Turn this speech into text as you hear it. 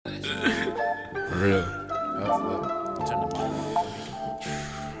real.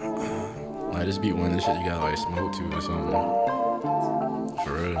 Like this beat one, this shit you gotta like smoke to or something.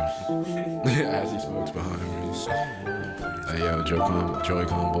 For real. As he smokes behind me. Hey yo,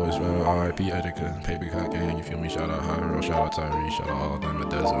 Joy-Con boys, bro. R.I.P. Etika, Paper Cut Gang, you feel me? Shout out Hyro, shout out Tyree, shout out all of them,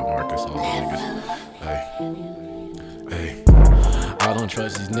 Adezo, Marcus, all the niggas. Hey. I don't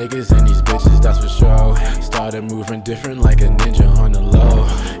trust these niggas and these bitches, that's for sure. Started moving different like a ninja on the low.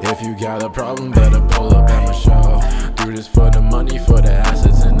 If you got a problem, better pull up at my show. Do this for the money, for the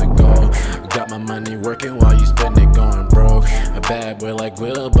assets and the gold. Got my money working while you spend it going broke. A bad boy like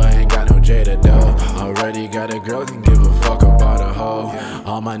Will, but ain't got no Jada though. Already got a girl, can give a fuck about a hoe.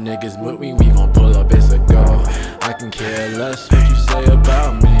 All my niggas with me, we gon' pull up, it's a go. I can care less what you say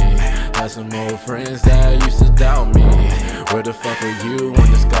about me. Had some old friends that used to doubt me. Where the fuck were you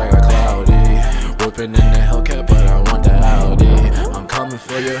when the sky got cloudy? Whipping in the Hellcat, but I want the Audi. I'm coming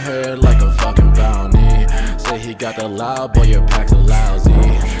for your head like a fucking bounty. Say he got the loud, but your packs are lousy.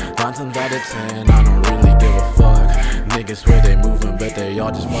 9 times out of 10, I don't really give a fuck. Niggas swear they moving, but they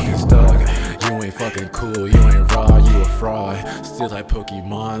all just fucking stuck. You ain't fucking cool, you ain't raw, you a fraud. Still like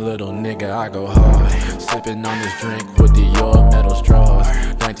Pokemon, little nigga, I go hard. Sipping on this drink with the old metal straws.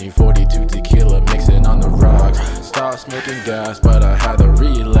 1942 tequila mixing on the rocks. Started smoking gas, but I had to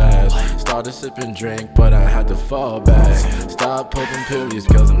relapse. Started sipping drink, but I had to fall back. Stopped popping pillies,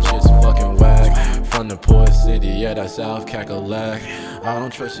 cause them shit's fucking whack. From the poor city, yeah, that's South Cackalack. I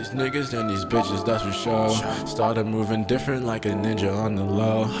don't trust these niggas and these bitches, that's for sure. Started moving different like a ninja on the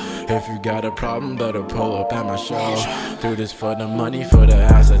low. If you got a problem, better pull up at my show. Do this for the money, for the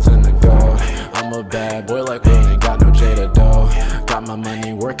assets and the gold. I'm a bad boy like Will, ain't got no Jada dough. Got my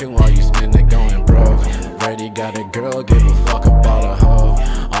money working while you spend it going broke. Ready, got a girl, give a fuck about a hoe.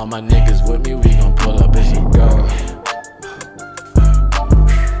 All my niggas with me, we gon' pull up, it's a go.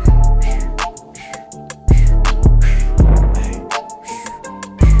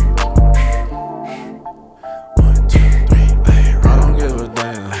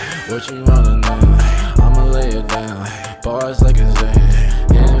 What you wanna know? I'ma lay it down. Bars like a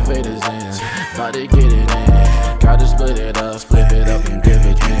Zen, innovators in. About to get it in. Gotta split it up and give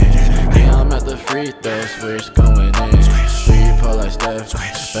it in. Yeah, I'm at the free throw switch going in. 3 pull like Steph.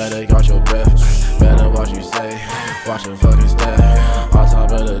 Better watch your breath. Better watch you say. Watch your fucking